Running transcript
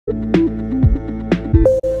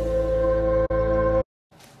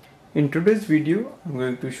In today's video, I'm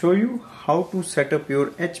going to show you how to set up your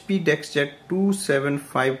HP Deskjet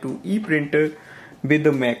 2752e printer with the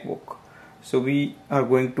MacBook. So we are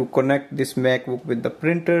going to connect this MacBook with the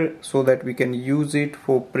printer so that we can use it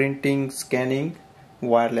for printing, scanning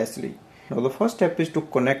wirelessly. Now the first step is to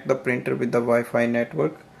connect the printer with the Wi-Fi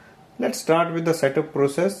network. Let's start with the setup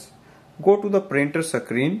process. Go to the printer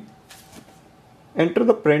screen. Enter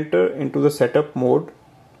the printer into the setup mode.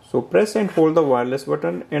 So press and hold the wireless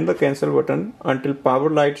button and the cancel button until power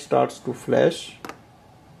light starts to flash.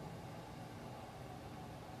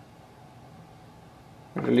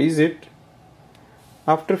 Release it.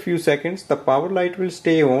 After a few seconds, the power light will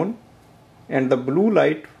stay on and the blue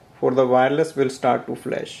light for the wireless will start to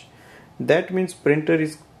flash. That means printer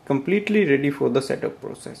is completely ready for the setup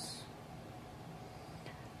process.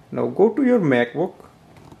 Now go to your MacBook.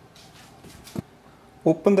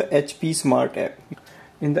 Open the HP Smart app.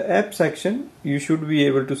 In the app section, you should be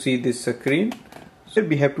able to see this screen. So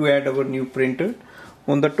we have to add our new printer.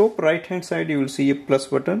 On the top right hand side, you will see a plus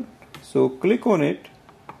button. So click on it.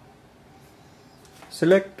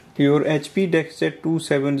 Select your HP Deskjet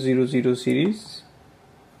 2700 series.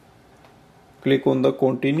 Click on the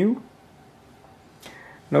continue.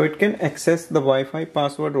 Now it can access the Wi-Fi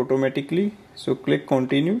password automatically. So click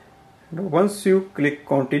continue. Now once you click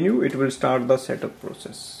continue, it will start the setup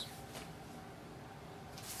process.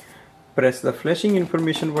 Press the flashing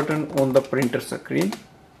information button on the printer screen.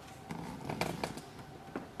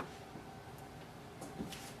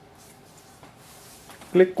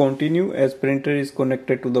 Click continue as printer is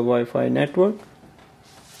connected to the Wi-Fi network.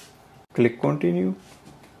 Click continue.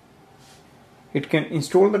 It can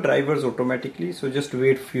install the drivers automatically, so just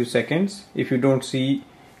wait a few seconds. If you don't see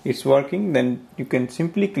it's working, then you can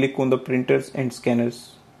simply click on the printers and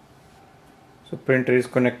scanners. So printer is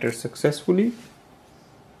connected successfully.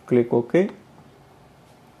 Click OK,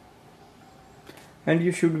 and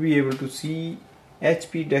you should be able to see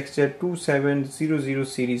HP Deskjet 2700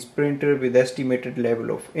 series printer with estimated level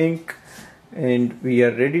of ink, and we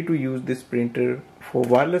are ready to use this printer for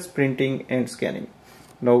wireless printing and scanning.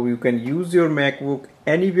 Now you can use your MacBook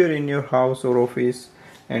anywhere in your house or office,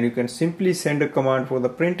 and you can simply send a command for the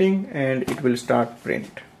printing and it will start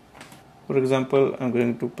print. For example, I'm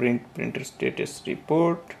going to print printer status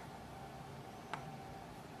report.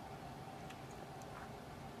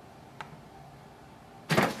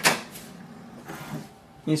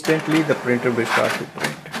 Instantly the printer will start to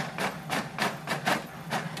print.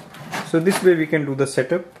 So this way we can do the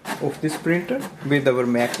setup of this printer with our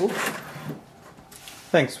MacBook.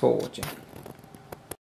 Thanks for watching.